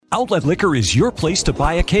Outlet Liquor is your place to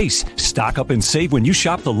buy a case. Stock up and save when you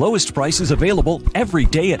shop the lowest prices available every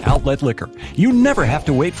day at Outlet Liquor. You never have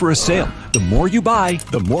to wait for a sale. The more you buy,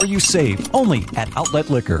 the more you save. Only at Outlet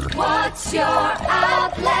Liquor. What's your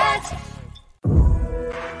outlet?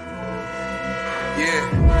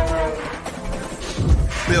 Yeah.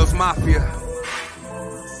 Bills Mafia.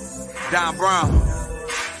 Don Brown.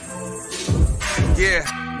 Yeah.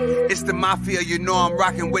 It's the Mafia, you know I'm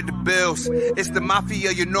rocking with the Bills. It's the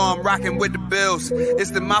Mafia, you know I'm rocking with the Bills. It's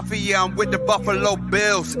the Mafia, I'm with the Buffalo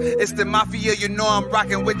Bills. It's the Mafia, you know I'm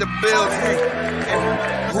rocking with the Bills.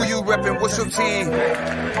 Hey, who you reppin', what's your team?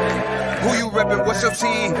 Who you reppin', what's your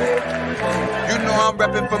team? You know I'm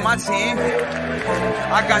reppin' for my team.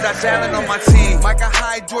 I got Josh Allen on my team. Micah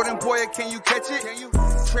Hyde, Jordan Boyer, can you catch it? Can you?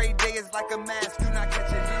 Trade day is like a mask, you not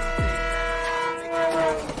catching anything.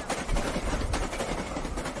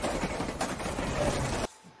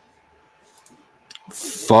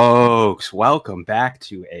 Folks, welcome back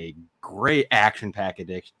to a great action-packed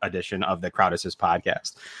edition of the Crowd Assist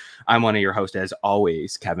podcast. I'm one of your hosts, as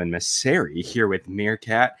always, Kevin Masseri, here with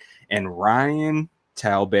Meerkat and Ryan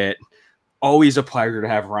Talbot. Always a pleasure to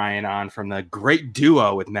have Ryan on from the great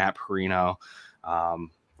duo with Matt Perino.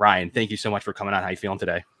 Ryan, thank you so much for coming on. How you feeling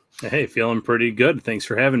today? Hey, feeling pretty good. Thanks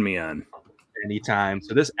for having me on. Anytime.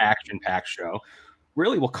 So this action-packed show,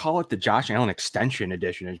 really, we'll call it the Josh Allen Extension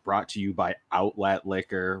Edition, is brought to you by Outlet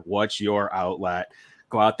Liquor. What's your outlet?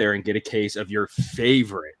 Go out there and get a case of your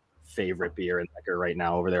favorite beer and liquor right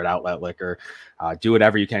now over there at Outlet Liquor. Do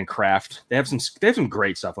whatever you can craft. They have some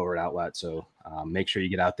great stuff over at Outlet, so make sure you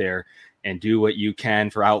get out there and do what you can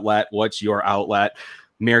for Outlet. What's your outlet?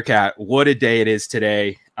 Meerkat, what a day it is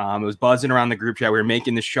today. It was buzzing around the group chat. We were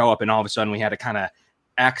making the show up, and all of a sudden we had to kind of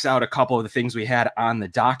X out a couple of the things we had on the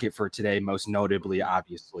docket for today, most notably,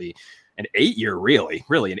 obviously, an 8-year, really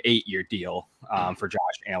an 8-year deal for Josh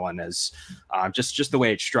Allen. As just the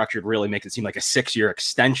way it's structured really makes it seem like a 6-year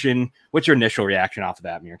extension. What's your initial reaction off of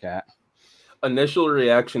that, Meerkat? Initial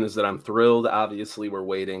reaction is that I'm thrilled. Obviously, we're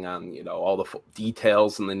waiting on, all the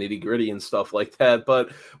details and the nitty gritty and stuff like that.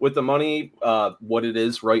 But with the money, what it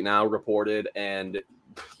is right now reported, and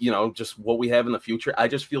just what we have in the future, I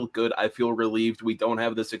just feel good. I feel relieved we don't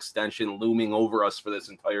have this extension looming over us for this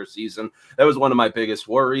entire season. That was one of my biggest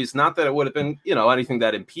worries. Not that it would have been, anything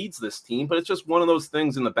that impedes this team, but it's just one of those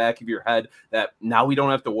things in the back of your head that now we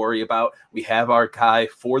don't have to worry about. We have our guy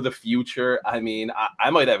for the future. I mean, I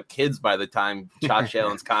might have kids by the time Josh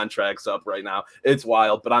Allen's contract's up right now. It's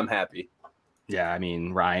wild, but I'm happy. Yeah, I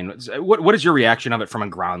mean, Ryan, what is your reaction of it from a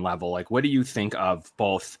ground level? Like, what do you think of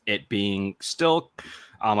both it being still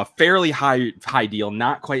a fairly high deal,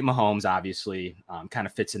 not quite Mahomes, obviously, kind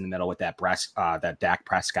of fits in the middle with that Dak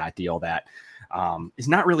Prescott deal that is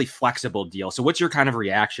not really flexible deal. So what's your kind of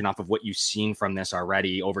reaction off of what you've seen from this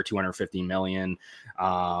already? Over $250 million,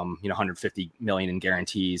 $150 million in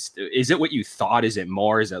guarantees. Is it what you thought? Is it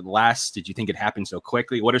more? Is it less? Did you think it happened so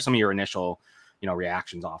quickly? What are some of your initial,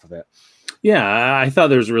 reactions off of it? Yeah, I thought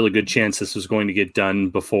there was a really good chance this was going to get done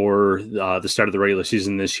before the start of the regular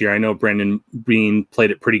season this year. I know Brandon Beane played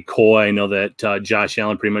it pretty coy. I know that Josh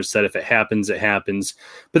Allen pretty much said if it happens, it happens.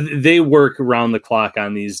 But they work around the clock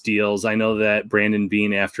on these deals. I know that Brandon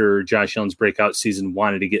Beane, after Josh Allen's breakout season,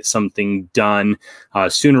 wanted to get something done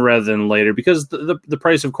sooner rather than later because the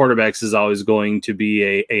price of quarterbacks is always going to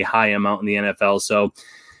be a high amount in the NFL. So,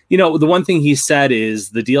 the one thing he said is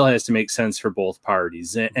the deal has to make sense for both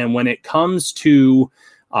parties. And when it comes to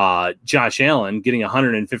Josh Allen getting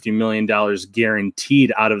 $150 million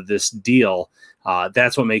guaranteed out of this deal,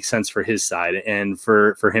 that's what makes sense for his side and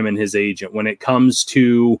for him and his agent. When it comes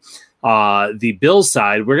to the Bills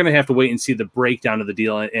side, we're going to have to wait and see the breakdown of the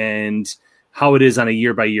deal and how it is on a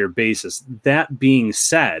year-by-year basis. That being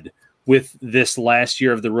said, with this last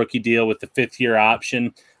year of the rookie deal with the 5th-year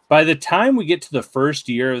option, by the time we get to the first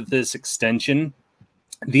year of this extension,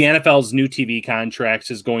 the NFL's new TV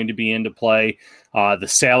contracts is going to be into play. The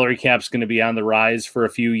salary cap is going to be on the rise for a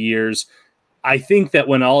few years. I think that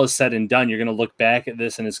when all is said and done, you're going to look back at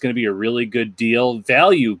this and it's going to be a really good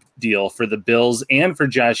value deal for the Bills and for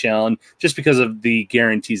Josh Allen, just because of the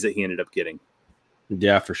guarantees that he ended up getting.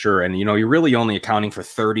 Yeah, for sure. And, you're really only accounting for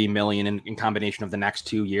 $30 million in combination of the next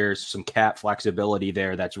 2 years, some cap flexibility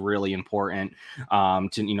there. That's really important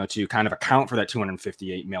to kind of account for that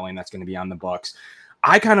 $258 million that's going to be on the books.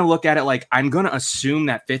 I kind of look at it like I'm going to assume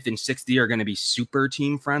that 5th and 6th year are going to be super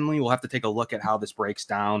team friendly. We'll have to take a look at how this breaks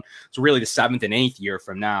down. So really the 7th and 8th year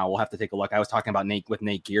from now, we'll have to take a look. I was talking about with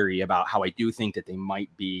Nate Geary about how I do think that they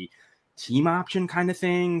might be team option kind of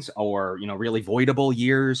things, or, really voidable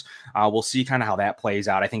years. We'll see kind of how that plays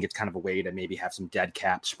out. I think it's kind of a way to maybe have some dead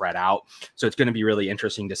cap spread out. So it's going to be really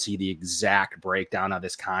interesting to see the exact breakdown of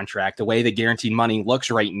this contract. The way the guaranteed money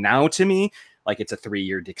looks right now to me, like it's a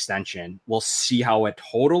 3-year extension. We'll see how it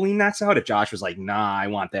totally nets out. If Josh was like, nah, I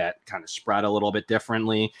want that kind of spread a little bit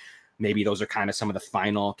differently. Maybe those are kind of some of the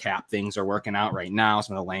final cap things are working out right now.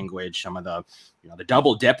 Some of the language, some of the, the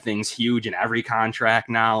double dip things huge in every contract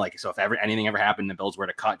now. Like, so if anything ever happened, the Bills were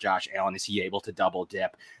to cut Josh Allen, is he able to double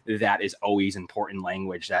dip? That is always important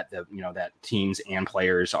language that that teams and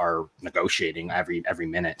players are negotiating every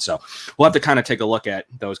minute. So we'll have to kind of take a look at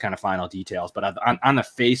those kind of final details. But on the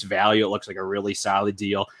face value, it looks like a really solid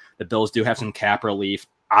deal. The Bills do have some cap relief,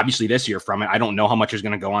 obviously, this year from it. I don't know how much is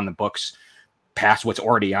going to go on the books past what's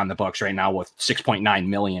already on the books right now with $6.9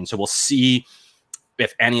 million. So we'll see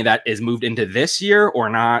if any of that is moved into this year or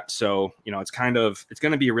not. So, it's going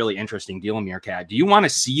to be a really interesting deal, Meerkat. Do you want to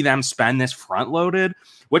see them spend this front loaded?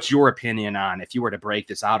 What's your opinion on, if you were to break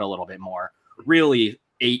this out a little bit more, really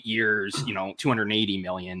 8 years, $280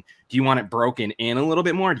 million? Do you want it broken in a little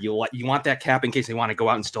bit more? Do you want that cap in case they want to go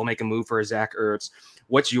out and still make a move for a Zach Ertz?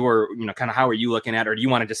 What's your, kind of how are you looking at it? Or do you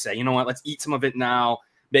want to just say, you know what, let's eat some of it now,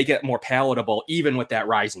 make it more palatable, even with that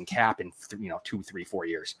rising cap in 2, 3, 4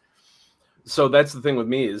 years? So that's the thing with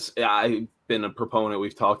me is I've been a proponent,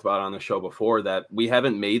 we've talked about on the show before, that we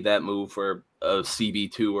haven't made that move for a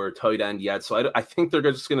CB2 or a tight end yet. So I think they're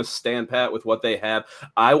just going to stand pat with what they have.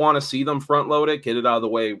 I want to see them front load it, get it out of the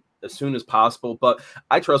way as soon as possible. But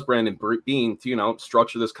I trust Brandon Beane to,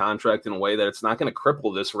 structure this contract in a way that it's not going to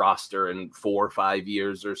cripple this roster in 4 or 5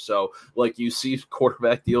 years or so. Like you see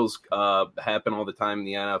quarterback deals happen all the time in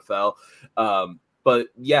the NFL. But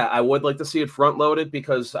yeah, I would like to see it front loaded,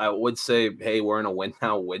 because I would say, hey, we're in a win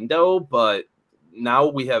now window, but now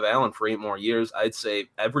we have Allen for 8 more years. I'd say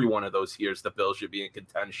every one of those years, the Bills should be in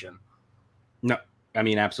contention. No, I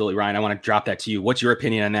mean, absolutely, Ryan. I want to drop that to you. What's your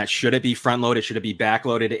opinion on that? Should it be front loaded? Should it be back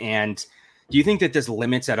loaded? And do you think that this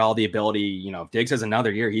limits at all the ability? If Diggs has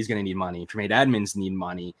another year, he's going to need money. Tremaine Edmonds need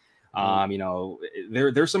money.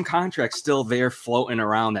 There's some contracts still there floating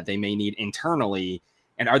around that they may need internally.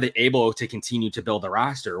 And are they able to continue to build a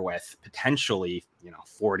roster with potentially,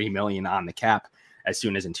 $40 million on the cap as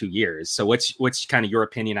soon as in 2 years? So what's kind of your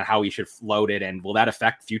opinion on how we should float it? And will that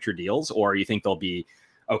affect future deals, or you think they'll be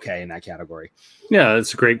okay in that category? Yeah,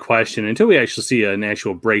 that's a great question. Until we actually see an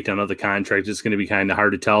actual breakdown of the contract, it's going to be kind of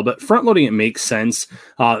hard to tell. But front loading it makes sense.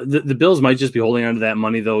 The Bills might just be holding on to that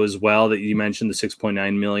money though as well, that you mentioned, the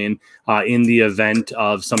 $6.9 million, in the event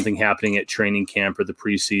of something happening at training camp or the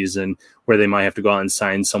preseason, where they might have to go out and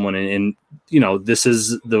sign someone. And this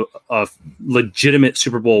is the legitimate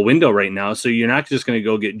Super Bowl window right now. So you're not just going to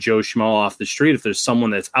go get Joe Schmo off the street. If there's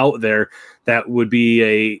someone that's out there that would be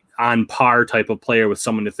a on par type of player with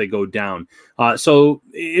someone if they go down. So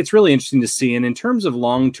it's really interesting to see. And in terms of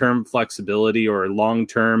long-term flexibility or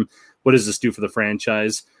long-term, what does this do for the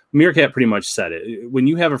franchise? Meerkat pretty much said it. When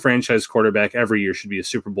you have a franchise quarterback, every year should be a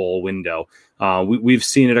Super Bowl window. We've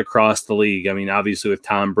seen it across the league. I mean, obviously with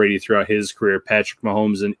Tom Brady throughout his career, Patrick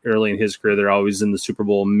Mahomes early in his career, they're always in the Super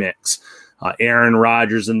Bowl mix. Aaron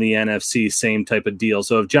Rodgers in the NFC, same type of deal.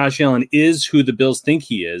 So if Josh Allen is who the Bills think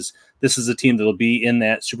he is, this is a team that will be in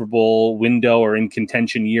that Super Bowl window or in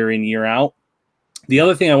contention year in, year out. The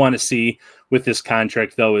other thing I want to see with this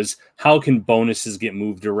contract, though, is how can bonuses get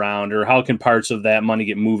moved around, or how can parts of that money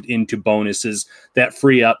get moved into bonuses that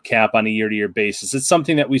free up cap on a year-to-year basis? It's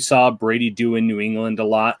something that we saw Brady do in New England a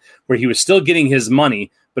lot, where he was still getting his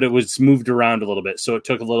money, but it was moved around a little bit. So it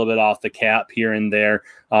took a little bit off the cap here and there.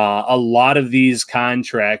 A lot of these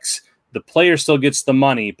contracts, the player still gets the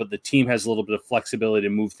money, but the team has a little bit of flexibility to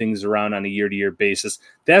move things around on a year-to-year basis.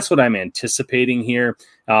 That's what I'm anticipating here,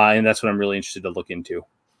 and that's what I'm really interested to look into.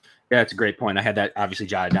 Yeah, that's a great point. I had that obviously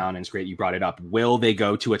jotted down, and it's great you brought it up. Will they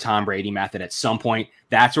go to a Tom Brady method at some point?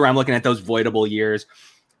 That's where I'm looking at those voidable years.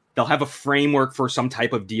 They'll have a framework for some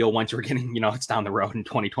type of deal once we're getting, it's down the road in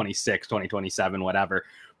 2026, 2027, whatever.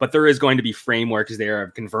 But there is going to be frameworks there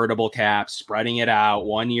of convertible caps, spreading it out,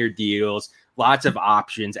 1-year deals, lots of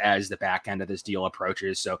options as the back end of this deal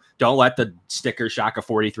approaches. So don't let the sticker shock of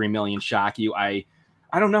 43 million shock you. I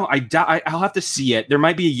don't know. I'll have to see it. There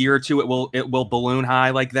might be a year or two it will balloon high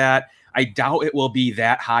like that. I doubt it will be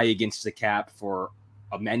that high against the cap for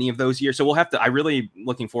many of those years. So we'll have to. I really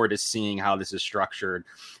looking forward to seeing how this is structured,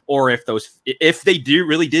 or if they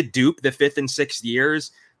really did dupe the 5th and 6th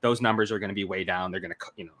years, those numbers are going to be way down. They're going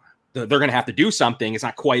to they're going to have to do something. It's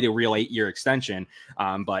not quite a real 8-year extension,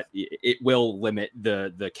 but it will limit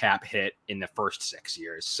the cap hit in the first 6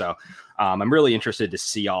 years. So I'm really interested to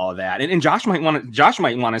see all of that. And Josh might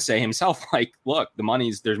want to say himself, like, look,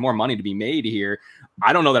 there's more money to be made here.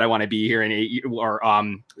 I don't know that I want to be here in 8 years or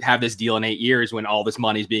have this deal in 8 years when all this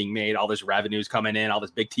money's being made, all this revenue's coming in, all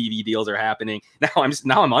this big TV deals are happening.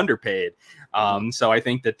 Now I'm underpaid. So I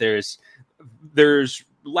think that there's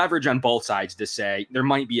leverage on both sides to say there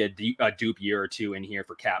might be a dupe year or two in here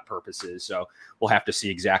for cap purposes. So we'll have to see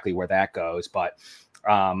exactly where that goes. But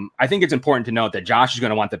I think it's important to note that Josh is going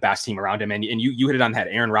to want the best team around him. And you hit it on that.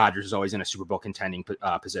 Aaron Rodgers is always in a Super Bowl contending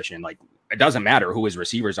position. Like, it doesn't matter who his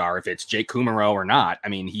receivers are, if it's Jake Kumerow or not. I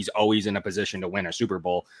mean, he's always in a position to win a Super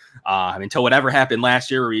Bowl until whatever happened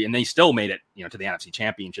last year. And they still made it, to the NFC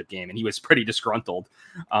Championship game. And he was pretty disgruntled.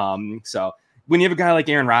 So when you have a guy like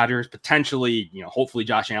Aaron Rodgers, potentially, hopefully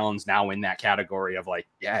Josh Allen's now in that category of like,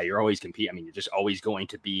 yeah, you're always competing. I mean, you're just always going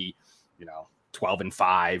to be,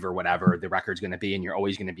 12-5 or whatever the record's going to be, and you're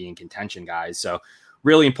always going to be in contention, guys. So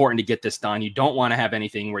really important to get this done. You don't want to have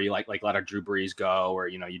anything where you like let a Drew Brees go, or,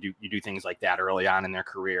 you do things like that early on in their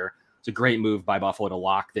career. It's a great move by Buffalo to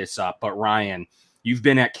lock this up. But Ryan, you've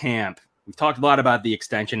been at camp. We've talked a lot about the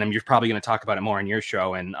extension. You're probably going to talk about it more in your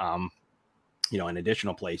show and, in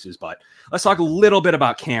additional places, but let's talk a little bit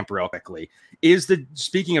about camp real quickly.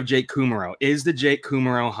 Speaking of Jake Kumerow, is the Jake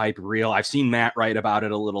Kumerow hype real? I've seen Matt write about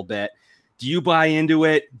it a little bit. Do you buy into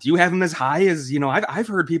it? Do you have him as high as, I've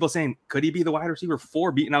heard people saying, could he be the wide receiver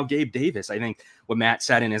 4 beating out Gabe Davis? I think what Matt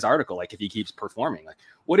said in his article, like if he keeps performing, like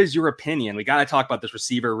what is your opinion? We got to talk about this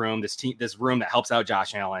receiver room, this room that helps out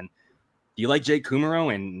Josh Allen. Do you like Jake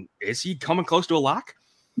Kumerow, and is he coming close to a lock?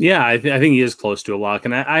 Yeah, I think he is close to a lock,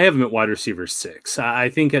 and I have him at wide receiver 6. I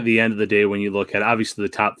think at the end of the day, when you look at, obviously the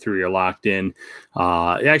top 3 are locked in.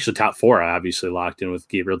 Actually, top 4 are obviously locked in, with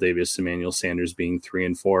Gabriel Davis, Emmanuel Sanders being 3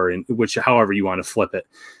 and 4, and which, however you want to flip it.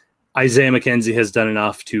 Isaiah McKenzie has done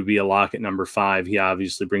enough to be a lock at number 5. He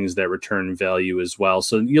obviously brings that return value as well.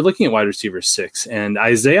 So you're looking at wide receiver 6, and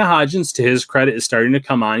Isaiah Hodgins, to his credit, is starting to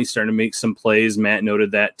come on. He's starting to make some plays. Matt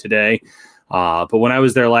noted that today. But when I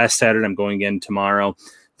was there last Saturday, I'm going again tomorrow.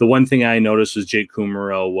 The one thing I noticed was Jake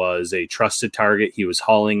Kumerow was a trusted target. He was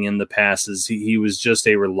hauling in the passes. He was just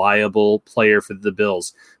a reliable player for the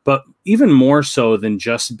Bills. But even more so than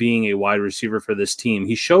just being a wide receiver for this team,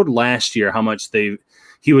 he showed last year how much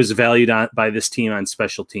he was valued by this team on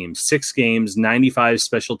special teams. 6 games, 95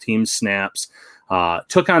 special teams snaps.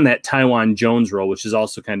 Took on that Taiwan Jones role, which is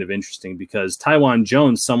also kind of interesting because Taiwan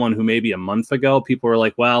Jones, someone who maybe a month ago, people were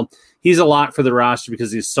like, well, he's a lock for the roster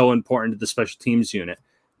because he's so important to the special teams unit.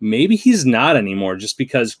 Maybe he's not anymore, just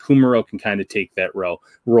because Kumerow can kind of take that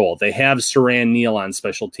role. They have Saran Neal on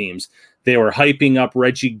special teams. They were hyping up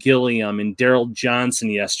Reggie Gilliam and Daryl Johnson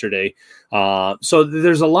yesterday. So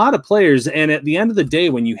there's a lot of players. And at the end of the day,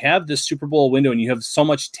 when you have this Super Bowl window and you have so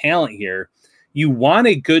much talent here, you want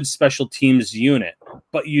a good special teams unit,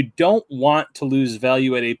 but you don't want to lose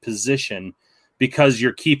value at a position because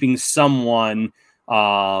you're keeping someone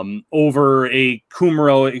over a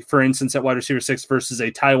Kumerow, for instance, at wide receiver 6 versus a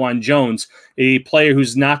Taiwan Jones, a player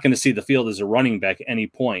who's not going to see the field as a running back at any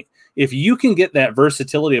point. If you can get that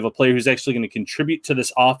versatility of a player who's actually going to contribute to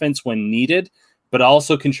this offense when needed, but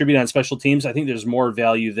also contribute on special teams, I think there's more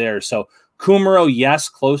value there. So Kumerow, yes,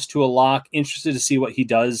 close to a lock. Interested to see what he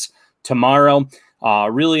does tomorrow.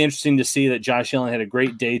 Really interesting to see that Josh Allen had a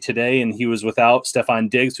great day today, and he was without Stephon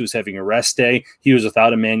Diggs, who's having a rest day. He was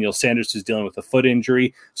without Emmanuel Sanders, who's dealing with a foot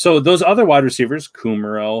injury. So those other wide receivers,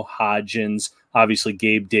 Kumerow, Hodgins, obviously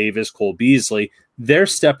Gabe Davis, Cole Beasley, they're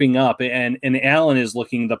stepping up, and Allen is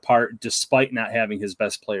looking the part despite not having his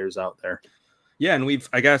best players out there. Yeah, and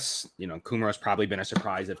Kumerow's probably been a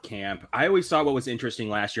surprise of camp. I always thought what was interesting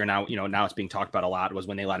last year, now it's being talked about a lot, was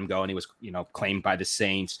when they let him go and he was, claimed by the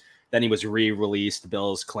Saints. Then he was re-released. The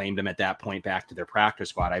Bills claimed him at that point back to their practice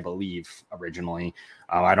squad, I believe, originally.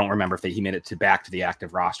 I don't remember if he made it back to the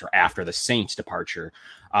active roster after the Saints' departure.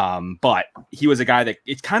 But he was a guy that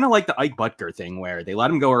it's kind of like the Ike Butker thing where they let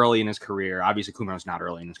him go early in his career. Obviously, Kumerow's not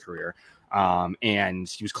early in his career. And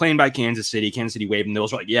he was claimed by Kansas City. Kansas City waived him. They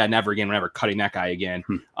was like, yeah, never again. We're never cutting that guy again.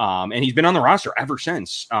 And he's been on the roster ever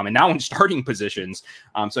since. And now in starting positions.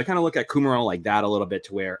 So I kind of look at Kumerow like that a little bit,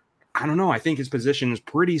 to where, I don't know, I think his position is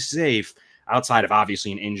pretty safe outside of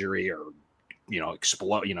obviously an injury or,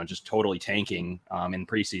 explode, just totally tanking in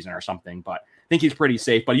preseason or something. But I think he's pretty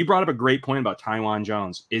safe. But you brought up a great point about Taiwan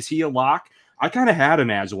Jones. Is he a lock? I kind of had him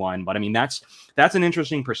as one, but I mean, that's an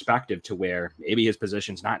interesting perspective, to where maybe his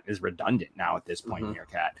position's not as redundant now at this point in your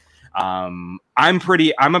cat. I'm a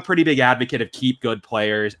pretty big advocate of keep good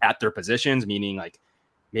players at their positions, meaning like,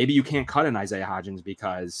 maybe you can't cut an Isaiah Hodgins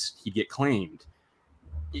because he'd get claimed.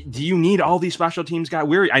 Do you need all these special teams guys?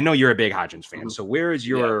 I know you're a big Hodgins fan, so where's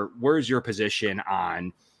your position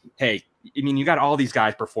on, hey, I mean, you got all these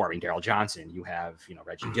guys performing. Daryl Johnson, you have,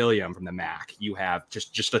 Reggie Gilliam from the MAC, you have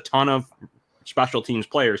just a ton of special teams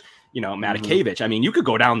players, Matakevich. I mean, you could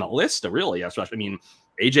go down the list of really, especially, I mean,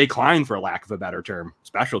 AJ Klein, for lack of a better term,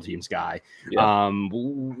 special teams guy. Yeah.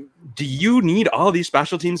 Do you need all these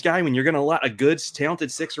special teams guy when you're going to let a good, talented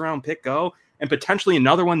 6th-round pick go and potentially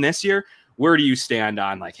another one this year? Where do you stand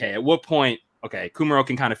on, like, hey, at what point, okay, Kumerow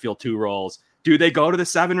can kind of fill 2 roles. Do they go to the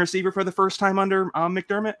 7 receiver for the first time under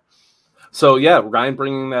McDermott? So, yeah, Ryan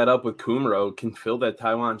bringing that up with Kumerow can fill that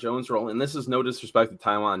Taiwan Jones role. And this is no disrespect to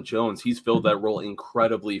Taiwan Jones. He's filled that role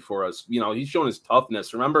incredibly for us. He's shown his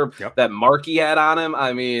toughness. Remember that mark he had on him?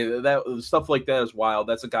 I mean, that stuff like that is wild.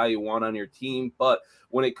 That's a guy you want on your team. But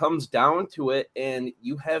when it comes down to it and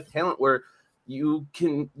you have talent where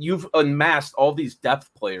you've amassed all these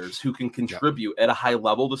depth players who can contribute at a high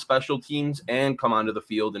level to special teams and come onto the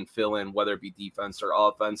field and fill in, whether it be defense or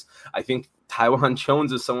offense. I think Taiwan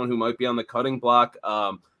Jones is someone who might be on the cutting block,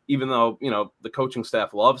 even though, the coaching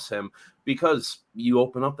staff loves him, because you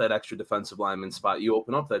open up that extra defensive lineman spot. You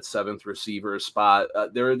open up that 7th receiver spot.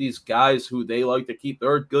 There are these guys who they like to keep.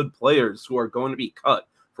 There are good players who are going to be cut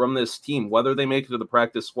from this team. Whether they make it to the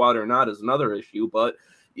practice squad or not is another issue, but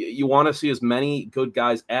you want to see as many good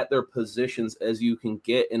guys at their positions as you can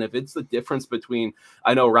get. And if it's the difference between,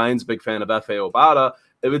 I know Ryan's a big fan of F.A. Obata,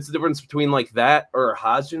 if it's the difference between like that or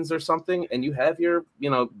Hodgins or something, and you have your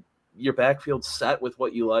backfield set with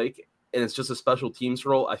what you like, and it's just a special teams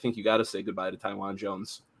role, I think you got to say goodbye to Taiwan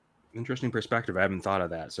Jones. Interesting perspective. I haven't thought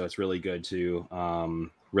of that. So it's really good to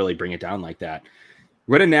really bring it down like that.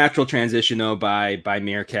 What a natural transition, though, by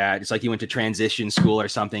Meerkat. It's like you went to transition school or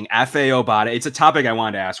something. F.A. Obata. It's a topic I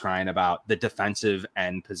wanted to ask Ryan about, the defensive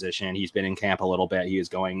end position. He's been in camp a little bit. He is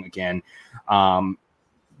going again.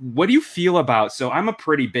 What do you feel about? So I'm a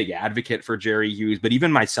pretty big advocate for Jerry Hughes, but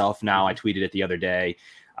even myself now, I tweeted it the other day.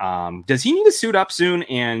 Does he need to suit up soon?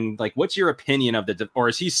 And like, what's your opinion of or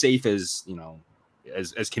is he safe as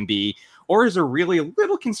can be? Or is there really a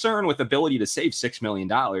little concern with ability to save $6 million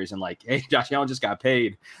and like, hey, Josh Allen just got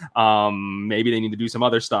paid. Maybe they need to do some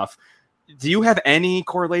other stuff. Do you have any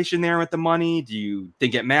correlation there with the money? Do you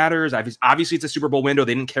think it matters? Obviously, it's a Super Bowl window.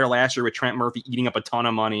 They didn't care last year with Trent Murphy eating up a ton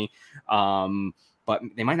of money. But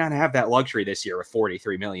they might not have that luxury this year with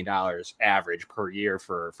 $43 million average per year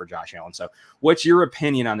for Josh Allen. So what's your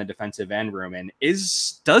opinion on the defensive end room? And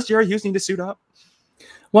does Jerry Hughes need to suit up?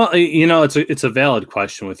 Well, it's a valid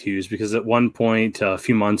question with Hughes, because at one point a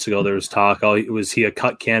few months ago there was talk, was he a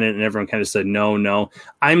cut candidate? And everyone kind of said no.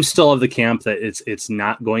 I'm still of the camp that it's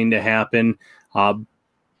not going to happen.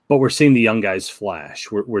 But we're seeing the young guys flash.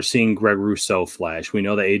 We're seeing Greg Rousseau flash. We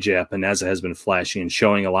know that AJ Epineza has been flashing and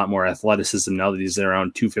showing a lot more athleticism now that he's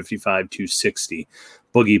around 255, 260.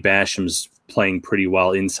 Boogie Basham's playing pretty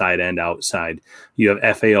well inside and outside. You have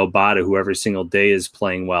F.A. Obata, who every single day is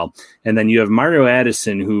playing well. And then you have Mario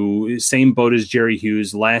Addison, who same boat as Jerry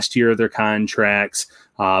Hughes, last year of their contracts.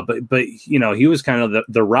 But he was kind of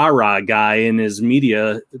the rah-rah guy in his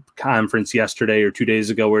media conference yesterday or 2 days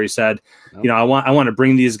ago, where he said, I want to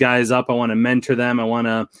bring these guys up. I want to mentor them.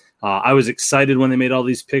 I was excited when they made all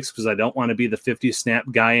these picks because I don't want to be the 50 snap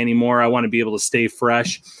guy anymore. I want to be able to stay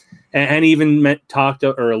fresh. And even talked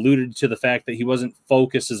or alluded to the fact that he wasn't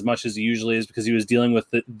focused as much as he usually is because he was dealing with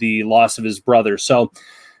the loss of his brother. So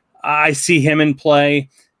I see him in play.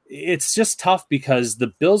 It's just tough because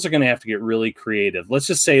the Bills are going to have to get really creative. Let's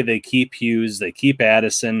just say they keep Hughes, they keep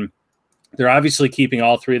Addison. They're obviously keeping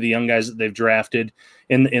all 3 of the young guys that they've drafted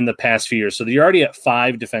in the past few years. So you're already at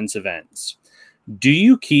 5 defensive ends. Do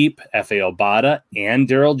you keep F.A. Obata and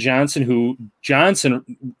Daryl Johnson, who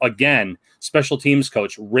Johnson, again, special teams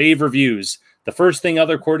coach, rave reviews. The first thing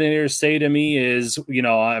other coordinators say to me is,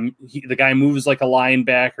 the guy moves like a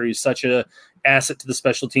linebacker. He's such a asset to the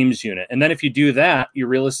special teams unit. And then if you do that, you're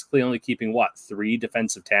realistically only keeping 3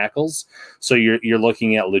 defensive tackles. So you're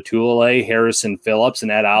looking at Latulippe, Harrison Phillips,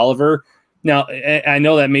 and Ed Oliver. Now, I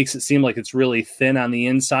know that makes it seem like it's really thin on the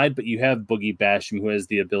inside, but you have Boogie Basham, who has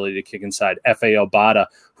the ability to kick inside, F.A. Obata,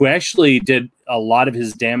 who actually did a lot of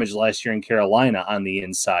his damage last year in Carolina on the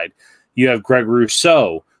inside. You have Greg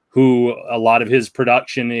Rousseau, who a lot of his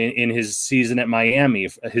production in his season at Miami,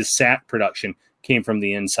 his sack production, came from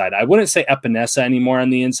the inside. I wouldn't say Epinesa anymore on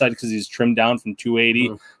the inside because he's trimmed down from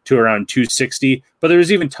 280 to around 260, but there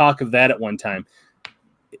was even talk of that at one time.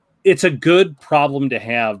 It's a good problem to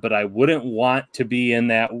have, but I wouldn't want to be in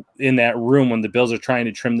that room when the Bills are trying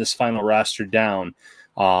to trim this final roster down.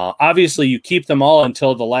 Obviously, you keep them all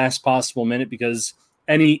until the last possible minute because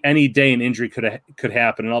any day an injury could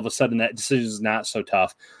happen, and all of a sudden that decision is not so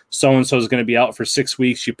tough. So and so is going to be out for 6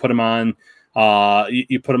 weeks. You put him on.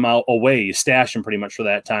 You put him out away. You stash him pretty much for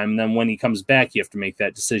that time. And then when he comes back, you have to make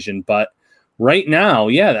that decision. But right now,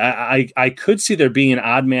 I could see there being an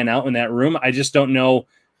odd man out in that room. I just don't know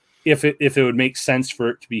if it would make sense for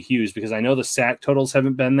it to be Hughes, because I know the sack totals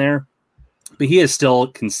haven't been there, but he is still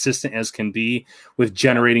consistent as can be with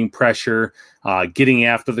generating pressure, getting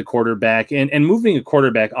after the quarterback, and moving a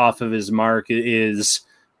quarterback off of his mark is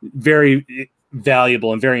very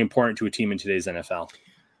valuable and very important to a team in today's NFL.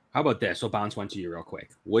 How about this? We'll bounce one to you real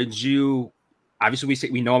quick. Would you,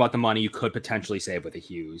 obviously we know about the money you could potentially save with a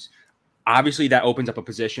Hughes. Obviously, that opens up a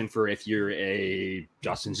position for if you're a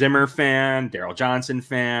Justin Zimmer fan, Daryl Johnson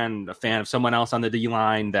fan, a fan of someone else on the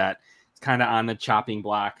D-line that's kind of on the chopping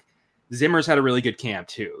block. Zimmer's had a really good camp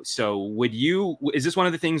too. So is this one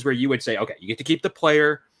of the things where you would say, okay, you get to keep the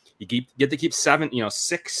player, you get to keep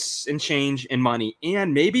 6 and change in money,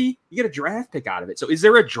 and maybe you get a draft pick out of it. So is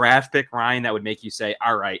there a draft pick, Ryan, that would make you say,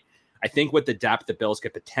 all right, I think with the depth the Bills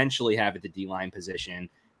could potentially have at the D-line position,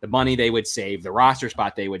 the money they would save, the roster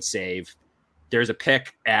spot they would save, there's a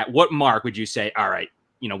pick at what mark would you say, all right,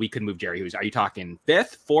 we could move Jerry Hughes? Are you talking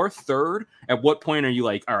 5th, 4th, 3rd? At what point are you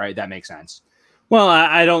like, all right, that makes sense? Well,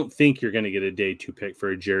 I don't think you're going to get a day 2 pick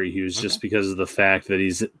for Jerry Hughes just because of the fact that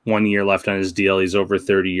he's 1 year left on his deal. He's over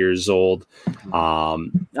 30 years old.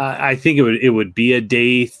 I think it would be a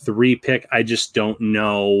day 3 pick. I just don't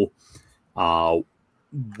know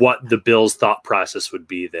what the Bills' thought process would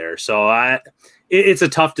be there. So it's a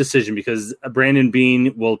tough decision because Brandon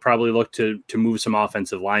Beane will probably look to move some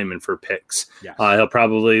offensive linemen for picks. Yes. He'll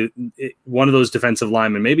probably one of those defensive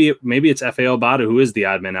linemen. Maybe it's F.A. Obata, who is the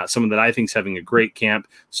odd man out. Someone that I think is having a great camp,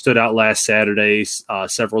 stood out last Saturday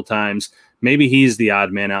several times. Maybe he's the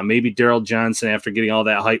odd man out. Maybe Daryl Johnson, after getting all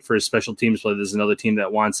that hype for his special teams play, there's another team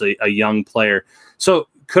that wants a young player. So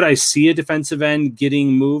could I see a defensive end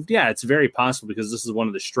getting moved? Yeah, it's very possible because this is one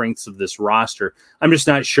of the strengths of this roster. I'm just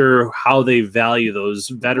not sure how they value those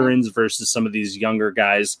veterans versus some of these younger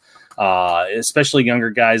guys, especially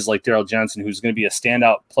younger guys like Daryl Johnson, who's going to be a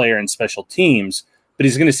standout player in special teams, but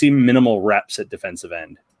he's going to see minimal reps at defensive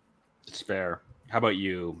end. It's fair. How about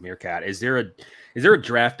you, Meerkat? Is there a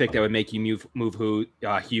draft pick that would make you move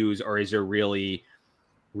Hughes, or is there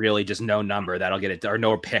really just no number that'll get it, or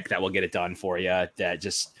no pick that will get it done for you? That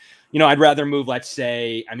just, I'd rather move, let's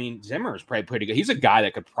say, Zimmer is probably pretty good. He's a guy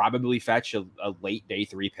that could probably fetch a late day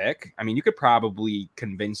 3 pick. You could probably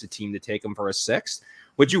convince a team to take him for a 6th.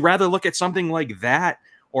 Would you rather look at something like that?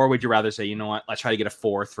 Or would you rather say, you know what, let's try to get a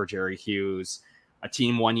 4th for Jerry Hughes? A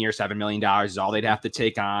team 1 year, $7 million is all they'd have to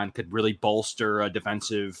take on, could really bolster a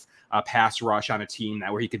defensive pass rush on a team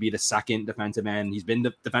where he could be the second defensive end. He's been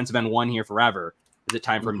the defensive end 1 here forever. Is it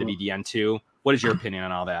time for him to be DN 2? What is your opinion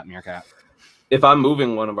on all that, Meerkat? If I'm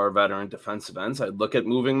moving one of our veteran defensive ends, I'd look at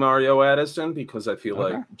moving Mario Addison because I feel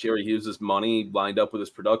like Jerry Hughes' money lined up with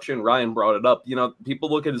his production. Ryan brought it up.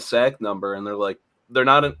 People look at his sack number and they're like, they're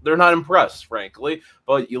not impressed, frankly.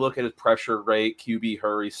 But you look at his pressure rate, QB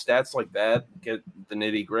hurry, stats like that, get the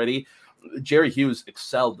nitty gritty. Jerry Hughes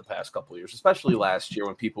excelled the past couple of years, especially last year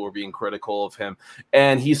when people were being critical of him.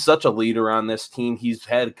 And he's such a leader on this team. He's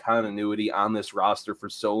had continuity on this roster for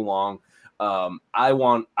so long.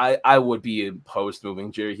 I would be opposed to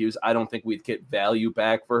moving Jerry Hughes. I don't think we'd get value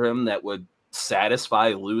back for him that would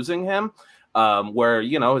satisfy losing him, where,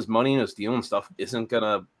 his money and his deal and stuff isn't going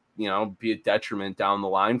to, be a detriment down the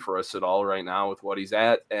line for us at all right now with what he's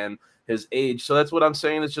at and his age. So that's what I'm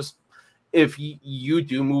saying. It's just, if you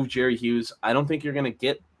do move Jerry Hughes, I don't think you're going to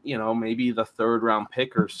get, maybe the 3rd round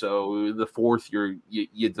pick or so. The 4th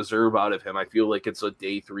you deserve out of him. I feel like it's a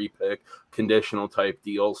day 3 pick, conditional type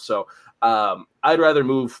deal. So I'd rather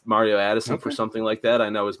move Mario Addison for something like that. I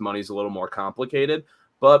know his money's a little more complicated,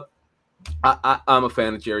 but I'm a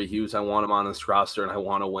fan of Jerry Hughes. I want him on this roster, and I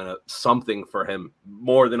want to win something for him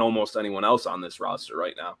more than almost anyone else on this roster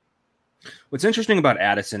right now. What's interesting about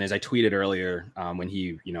Addison is I tweeted earlier when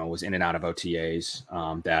he, was in and out of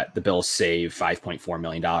OTAs that the Bills save $5.4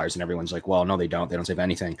 million, and everyone's like, well, no, they don't. They don't save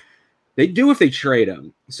anything. They do if they trade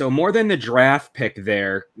him. So more than the draft pick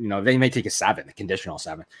there, they may take a 7, a conditional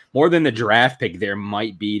 7. More than the draft pick there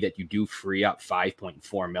might be that you do free up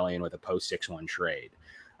 $5.4 million with a post 6-1 trade.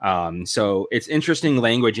 So it's interesting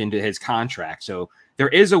language into his contract. So there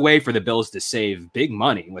is a way for the Bills to save big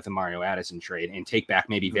money with a Mario Addison trade and take back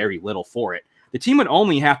maybe very little for it. The team would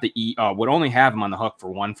only have him on the hook for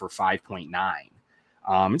 1 for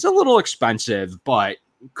 5.9. It's a little expensive, but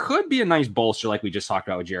could be a nice bolster like we just talked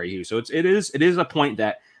about with Jerry Hughes. So it is a point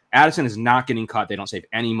that Addison is not getting cut. They don't save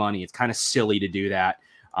any money. It's kind of silly to do that.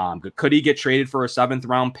 Could he get traded for a 7th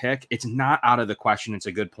round pick? It's not out of the question. It's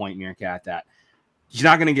a good point, Meerkat, that he's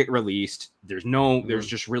not going to get released. There's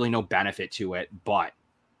just really no benefit to it. But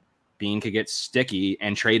Bean could get sticky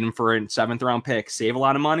and trade him for a 7th round pick, save a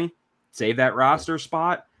lot of money, save that roster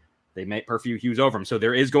spot. They might Perfect Hughes over him. So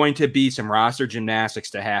there is going to be some roster gymnastics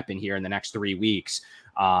to happen here in the next 3 weeks.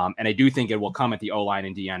 And I do think it will come at the O-line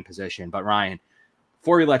and DN position. But Ryan,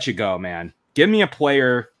 before we let you go, man, give me a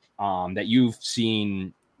player that you've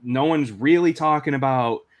seen no one's really talking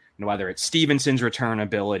about, whether it's Stevenson's return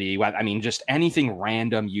ability. I mean, just anything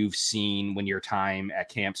random you've seen when your time at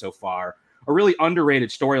camp so far. A really underrated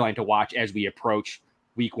storyline to watch as we approach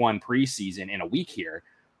week 1 preseason in a week here.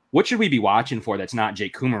 What should we be watching for that's not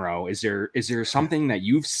Jake Kumerow? Is there something that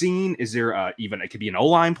you've seen? Is there it could be an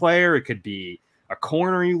O-line player, it could be a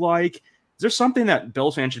corner you like? Is there something that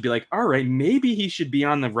Bills fans should be like, all right, maybe he should be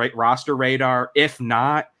on the right roster radar? If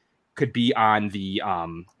not, could be on the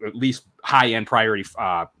at least high-end priority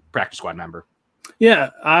practice squad member. Yeah,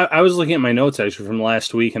 I was looking at my notes actually from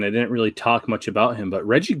last week, and I didn't really talk much about him, but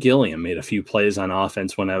Reggie Gilliam made a few plays on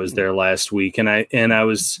offense when I was there last week, and I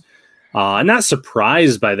was not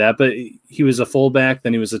surprised by that, but he was a fullback,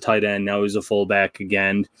 then he was a tight end, now he's a fullback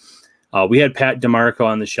again. We had Pat DeMarco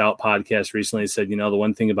on the Shout podcast recently. He said, the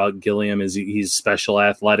one thing about Gilliam is he's special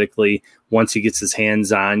athletically. Once he gets his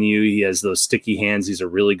hands on you, he has those sticky hands. He's a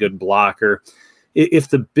really good blocker. If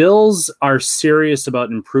the Bills are serious about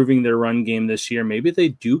improving their run game this year, maybe they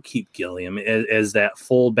do keep Gilliam as that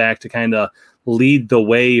fullback to kind of lead the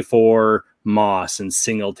way for Moss and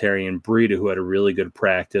Singletary and Breida, who had a really good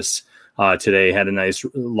practice today, had a nice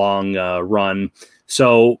long run.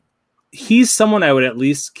 So he's someone I would at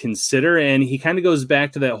least consider, and he kind of goes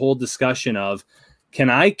back to that whole discussion of, can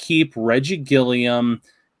I keep Reggie Gilliam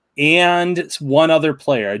and one other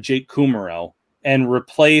player, Jake Kumerow, and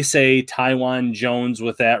replace a Taiwan Jones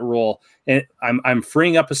with that role? And I'm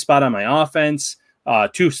freeing up a spot on my offense,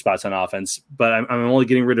 2 spots on offense, but I'm only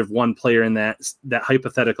getting rid of one player in that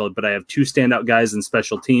hypothetical, but I have 2 standout guys in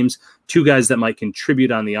special teams, 2 guys that might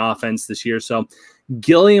contribute on the offense this year. So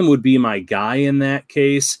Gilliam would be my guy in that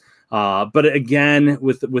case. But again,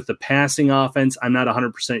 with the passing offense, I'm not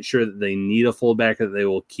 100% sure that they need a fullback, or that they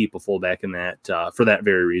will keep a fullback in that for that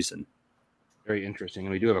very reason. Very interesting.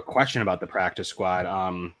 And we do have a question about the practice squad.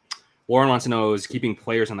 Lauren wants to know, is keeping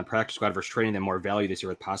players on the practice squad versus training them more value this year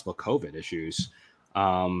with possible COVID issues?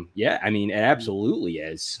 Yeah, I mean, it absolutely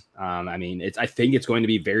is. I think it's going to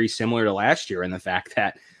be very similar to last year in the fact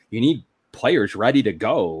that you need players ready to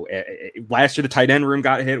go. Last year, the tight end room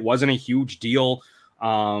got hit. It wasn't a huge deal.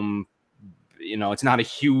 It's not a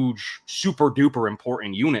huge, super duper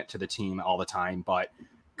important unit to the team all the time, but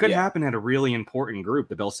could happen at a really important group.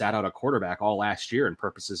 The Bills sat out a quarterback all last year in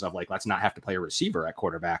purposes of let's not have to play a receiver at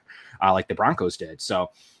quarterback like the Broncos did. So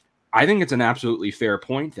I think it's an absolutely fair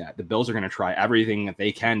point that the Bills are going to try everything that they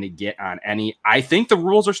can to get on any. I think the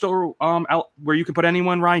rules are still out where you can put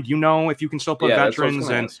anyone, Ryan. Do you know if you can still put veterans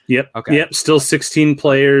in? Yep. Still 16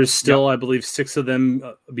 players. Still, I believe 6 of them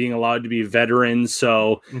being allowed to be veterans.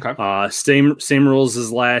 So same rules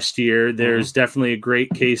as last year. There's definitely a great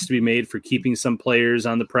case to be made for keeping some players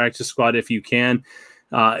on the practice squad if you can.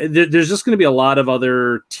 There's just going to be a lot of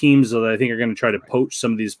other teams that I think are going to try to poach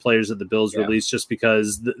some of these players that the Bills release, just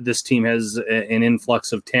because this team has an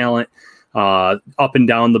influx of talent up and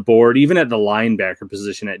down the board, even at the linebacker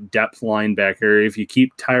position, at depth linebacker. If you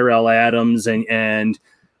keep Tyrell Adams and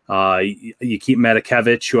you keep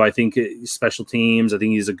Matakevich, who I think special teams, I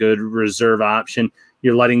think he's a good reserve option.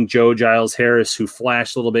 You're letting Joe Giles Harris, who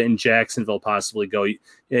flashed a little bit in Jacksonville, possibly go.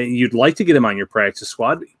 You'd like to get him on your practice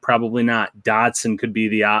squad. Probably not. Dotson could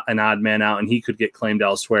be an odd man out, and he could get claimed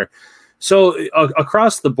elsewhere. So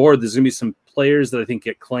across the board, there's going to be some players that I think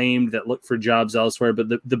get claimed that look for jobs elsewhere. But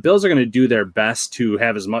the Bills are going to do their best to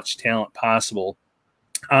have as much talent possible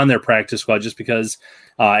on their practice squad, just because,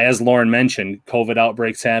 as Lauren mentioned, COVID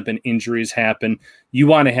outbreaks happen, injuries happen. You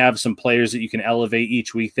want to have some players that you can elevate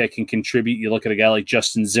each week that can contribute. You look at a guy like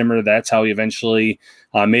Justin Zimmer. That's how he eventually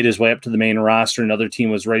made his way up to the main roster. Another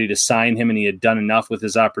team was ready to sign him, and he had done enough with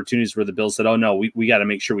his opportunities where the Bills said, oh, no, we got to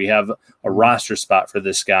make sure we have a roster spot for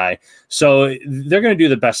this guy. So they're going to do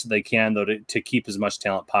the best that they can, though, to keep as much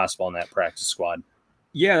talent possible in that practice squad.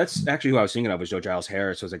 Yeah, that's actually who I was thinking of, was Joe Giles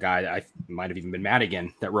Harris. Was a guy that I might have even been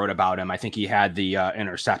Madigan that wrote about him. I think he had the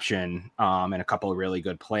interception and a couple of really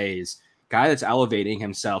good plays. Guy that's elevating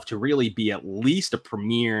himself to really be at least a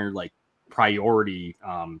premier, priority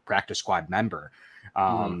practice squad member.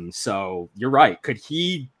 So you're right. Could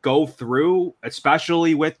he go through,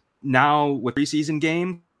 especially with preseason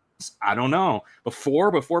games? I don't know.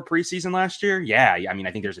 Before preseason last year, yeah, I mean,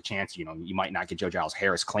 I think there's a chance, you might not get Joe Giles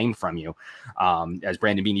Harris claimed from you. As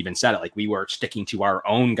Brandon Beane even said it, like we were sticking to our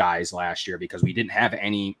own guys last year because we didn't have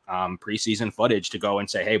any preseason footage to go and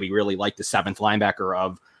say, hey, we really like the 7th linebacker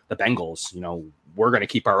of the Bengals. We're going to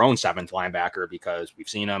keep our own 7th linebacker because we've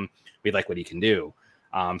seen him. We like what he can do.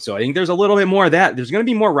 So I think there's a little bit more of that. There's going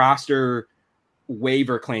to be more roster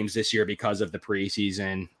waiver claims this year because of the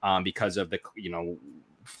preseason, because of the,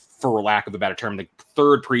 for lack of a better term, the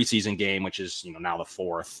 3rd preseason game, which is, now the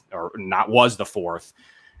 4th was the 4th,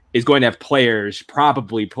 is going to have players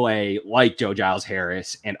probably play like Joe Giles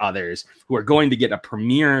Harris and others who are going to get a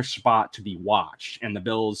premier spot to be watched. And the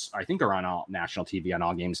Bills, I think, are on all national TV on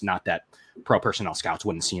all games. Not that pro personnel scouts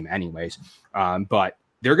wouldn't see him anyways, but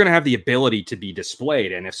they're going to have the ability to be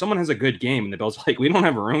displayed. And if someone has a good game and the Bills like, we don't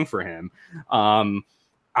have room for him,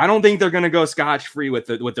 I don't think they're going to go scotch-free with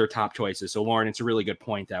their top choices. So, Lauren, it's a really good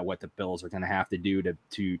point that what the Bills are going to have to do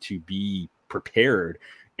to be prepared.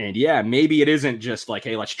 And yeah, maybe it isn't just like,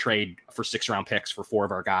 hey, let's trade for 6th-round picks for 4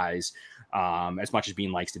 of our guys, as much as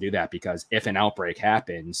Beane likes to do that, because if an outbreak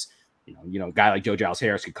happens, a guy like Joe Giles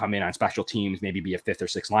Harris could come in on special teams, maybe be a 5th or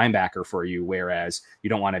 6th linebacker for you, whereas you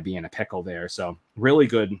don't want to be in a pickle there. So really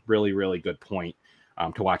good, really, really good point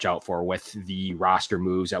to watch out for with the roster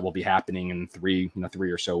moves that will be happening in 3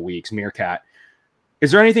 or so weeks. Meerkat, is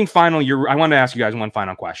there anything final? I want to ask you guys one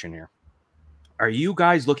final question here. Are you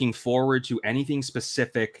guys looking forward to anything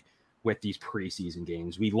specific with these preseason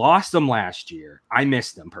games? We lost them last year. I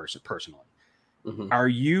missed them personally. Mm-hmm. Are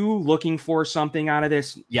you looking for something out of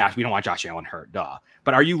this? Yeah, we don't want Josh Allen hurt, duh.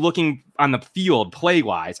 But are you looking on the field,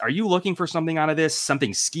 play-wise, are you looking for something out of this?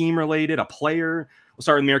 Something scheme-related, a player? We'll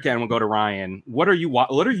start with Meerkat and we'll go to Ryan. What are you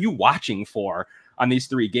watching for on these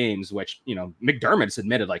 3 games, which, McDermott's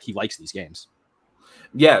admitted like he likes these games?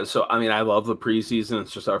 Yeah, so, I mean, I love the preseason.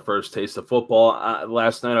 It's just our first taste of football.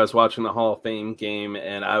 Last night I was watching the Hall of Fame game,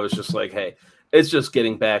 and I was just like, hey, it's just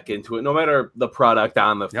getting back into it. No matter the product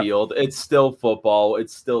on the field, it's still football.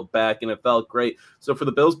 It's still back, and it felt great. So for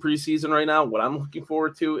the Bills preseason right now, what I'm looking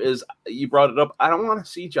forward to is, you brought it up, I don't want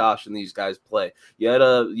to see Josh and these guys play. You had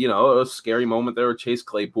a scary moment there with Chase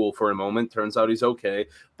Claypool for a moment. Turns out he's okay.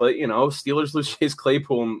 But, Steelers lose Chase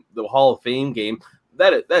Claypool in the Hall of Fame game.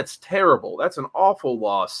 That's terrible. That's an awful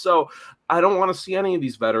loss. So I don't want to see any of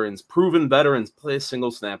these proven veterans, play a single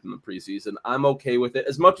snap in the preseason. I'm okay with it.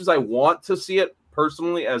 As much as I want to see it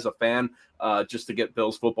personally as a fan, just to get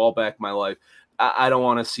Bills football back in my life, I don't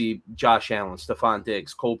want to see Josh Allen, Stephon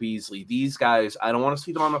Diggs, Cole Beasley, these guys. I don't want to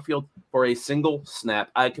see them on the field for a single snap.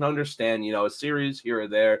 I can understand, a series here or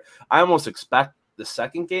there. I almost expect the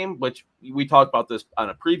second game, which we talked about this on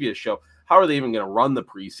a previous show. How are they even going to run the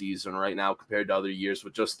preseason right now compared to other years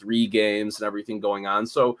with just 3 games and everything going on?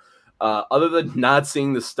 So other than not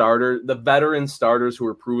seeing the veteran starters who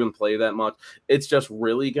are proven play that much, it's just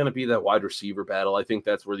really going to be that wide receiver battle. I think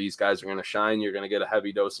that's where these guys are going to shine. You're going to get a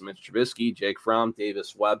heavy dose of Mitch Trubisky, Jake Fromm,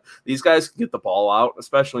 Davis Webb. These guys can get the ball out,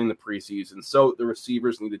 especially in the preseason. So the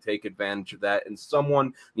receivers need to take advantage of that, and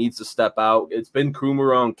someone needs to step out. It's been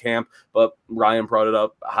Kumerow in camp, but Ryan brought it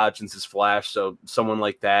up. Hodgins is flash, so someone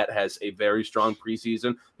like that has a very strong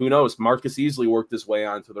preseason. Who knows? Marcus Easley worked his way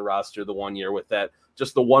onto the roster the one year with that.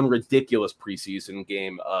 Just the one ridiculous preseason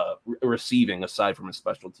game receiving, aside from his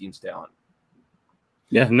special teams talent.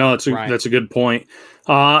 Yeah, no, that's a good point.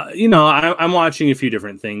 I'm watching a few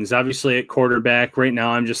different things. Obviously, at quarterback, right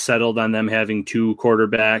now I'm just settled on them having 2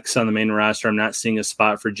 quarterbacks on the main roster. I'm not seeing a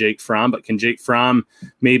spot for Jake Fromm, but can Jake Fromm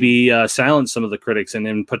maybe silence some of the critics and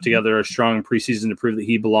then put together a strong preseason to prove that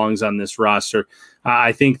he belongs on this roster?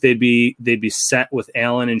 I think they'd be set with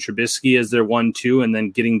Allen and Trubisky as their 1-2, and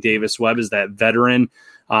then getting Davis Webb as that veteran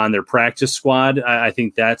on their practice squad. I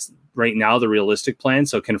think that's right now the realistic plan.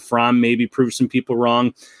 So can Fromm maybe prove some people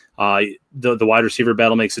wrong? The wide receiver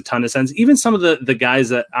battle makes a ton of sense. Even some of the guys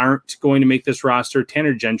that aren't going to make this roster,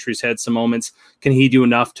 Tanner Gentry's had some moments. Can he do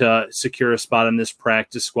enough to secure a spot on this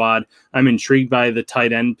practice squad? I'm intrigued by the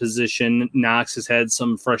tight end position. Knox has had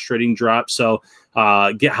some frustrating drops. So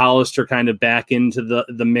get Hollister kind of back into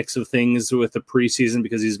the mix of things with the preseason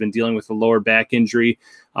because he's been dealing with a lower back injury.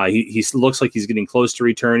 He looks like he's getting close to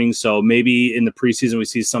returning. So maybe in the preseason we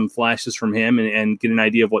see some flashes from him and get an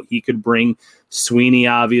idea of what he could bring. Sweeney,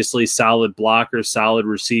 obviously, solid blocker, solid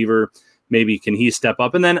receiver. Maybe can he step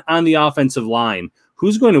up? And then on the offensive line,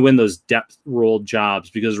 who's going to win those depth role jobs?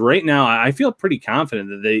 Because right now I feel pretty confident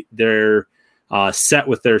that they're set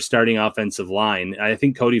with their starting offensive line. I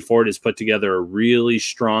think Cody Ford has put together a really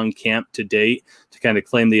strong camp to date to kind of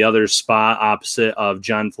claim the other spot opposite of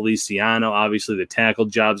John Feliciano. Obviously, the tackle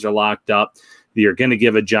jobs are locked up. You're going to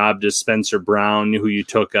give a job to Spencer Brown, who you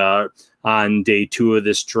took on day 2 of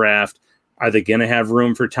this draft. Are they going to have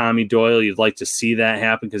room for Tommy Doyle? You'd like to see that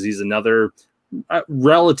happen because he's another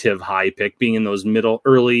relative high pick, being in those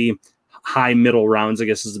early high middle rounds, I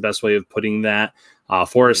guess is the best way of putting that.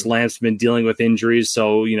 Forrest Lamp's been dealing with injuries,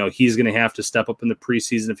 so he's going to have to step up in the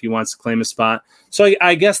preseason if he wants to claim a spot. So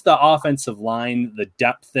I guess the offensive line, the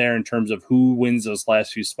depth there in terms of who wins those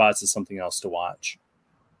last few spots is something else to watch.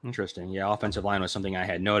 Interesting. Yeah, offensive line was something I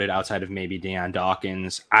had noted outside of maybe Deion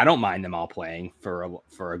Dawkins. I don't mind them all playing for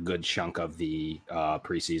a good chunk of the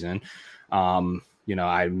preseason.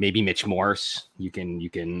 I maybe Mitch Morse you can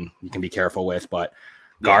be careful with, but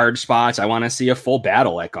guard spots, I want to see a full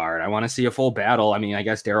battle at guard. I want to see a full battle. I mean, I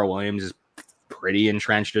guess Darrell Williams is pretty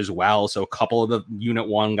entrenched as well, so a couple of the Unit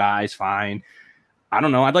 1 guys, fine. I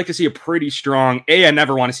don't know. I'd like to see a pretty strong. I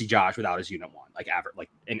never want to see Josh without his Unit 1. Like ever, like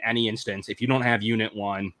in any instance, if you don't have Unit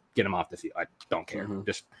 1, get him off the field. I don't care.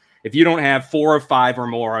 Just if you don't have 4 or 5 or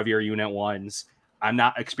more of your Unit 1s, I'm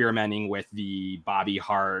not experimenting with the Bobby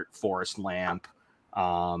Hart, Forrest Lamp,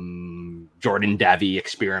 Jordan Devy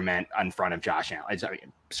experiment in front of Josh Allen.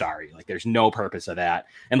 Sorry, like there's no purpose of that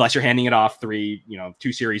unless you're handing it off 2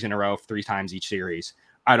 series in a row, 3 times each series.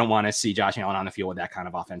 I don't want to see Josh Allen on the field with that kind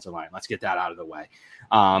of offensive line. Let's get that out of the way.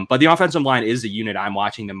 But the offensive line is the unit I'm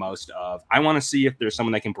watching the most of. I want to see if there's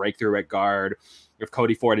someone that can break through at guard, if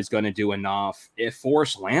Cody Ford is going to do enough, if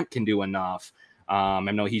Forrest Lamp can do enough. I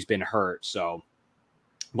know he's been hurt, so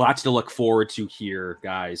lots to look forward to here,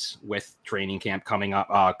 guys, with training camp coming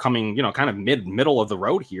up, kind of middle of the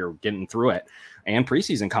road here, getting through it, and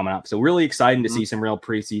preseason coming up. So really exciting to see some real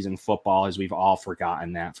preseason football, as we've all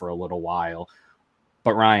forgotten that for a little while.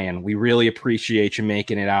 But Ryan, we really appreciate you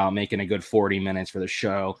making it out, making a good 40 minutes for the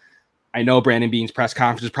show. I know Brandon Beane's press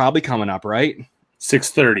conference is probably coming up, right?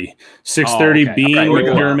 6:30. 6:30, okay. Beane, Right,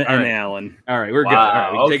 McDermott, and Allen. All right, we're good.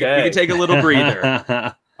 All right, we can take a little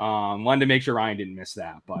breather. Wanted to make sure Ryan didn't miss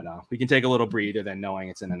that, but we can take a little breather than knowing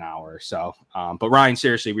it's in an hour. So, but Ryan,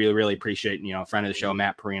 seriously, really, really appreciate, friend of the show,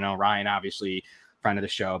 Matt Perino. Ryan, obviously, friend of the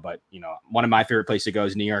show, but, one of my favorite places to go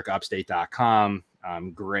is NewYorkUpstate.com.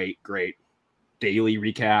 Great daily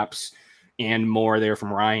recaps and more there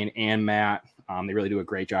from Ryan and Matt. They really do a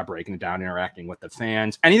great job breaking it down, interacting with the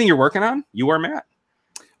fans. Anything you're working on? You or Matt?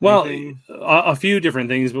 Well, a few different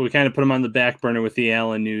things, but we kind of put them on the back burner with the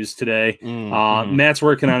Allen news today. Matt's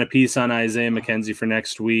working on a piece on Isaiah McKenzie for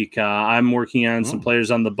next week. I'm working on some players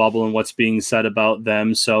on the bubble and what's being said about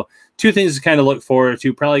them. So 2 things to kind of look forward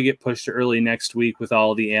to. Probably get pushed to early next week with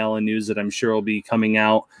all the Allen news that I'm sure will be coming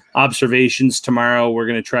out. Observations tomorrow. We're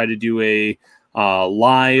going to try to do a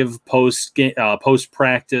live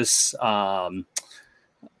post-practice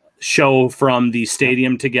show from the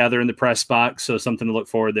stadium together in the press box. So something to look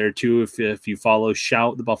forward there too. If you follow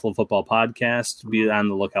Shout, the Buffalo Football Podcast, be on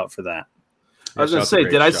the lookout for that. I was going to say,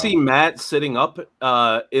 did I see Matt sitting up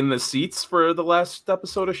in the seats for the last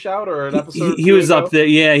episode of Shout, or an episode? He was up there.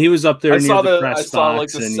 Yeah, he was up there. I saw the press I saw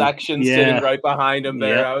box like the section sitting right behind him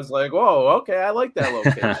there. Yeah. I was like, whoa, okay, I like that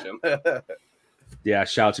location. Yeah,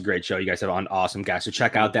 Shout's a great show. You guys have an awesome guests. So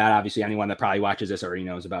check out that. Obviously, anyone that probably watches this already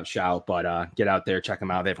knows about Shout, but get out there, check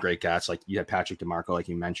them out. They have great guests. Like you have Patrick DeMarco, like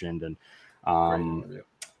you mentioned, and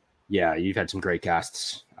yeah, you've had some great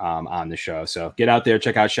guests on the show. So get out there,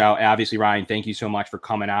 check out Shout. Obviously, Ryan, thank you so much for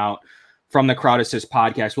coming out from the Crowd Assist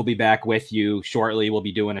podcast. We'll be back with you shortly. We'll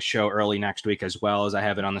be doing a show early next week as well, as I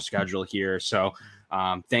have it on the schedule here. So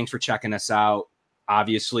thanks for checking us out.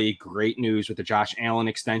 Obviously, great news with the Josh Allen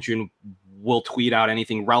extension. We'll tweet out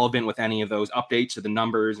anything relevant with any of those updates to the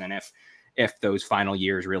numbers and if those final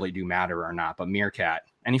years really do matter or not. But Meerkat,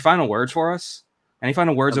 any final words for us? Any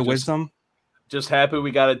final words of wisdom? Just happy we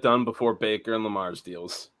got it done before Baker and Lamar's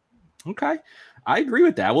deals. Okay. I agree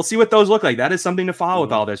with that. We'll see what those look like. That is something to follow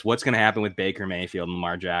with all this. What's going to happen with Baker Mayfield and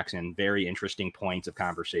Lamar Jackson? Very interesting points of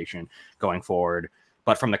conversation going forward.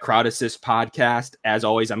 But from the Crowd Assist podcast, as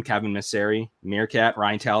always, I'm Kevin Misseri, Meerkat,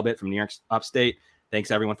 Ryan Talbot from New York Upstate. Thanks,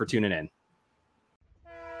 everyone, for tuning in.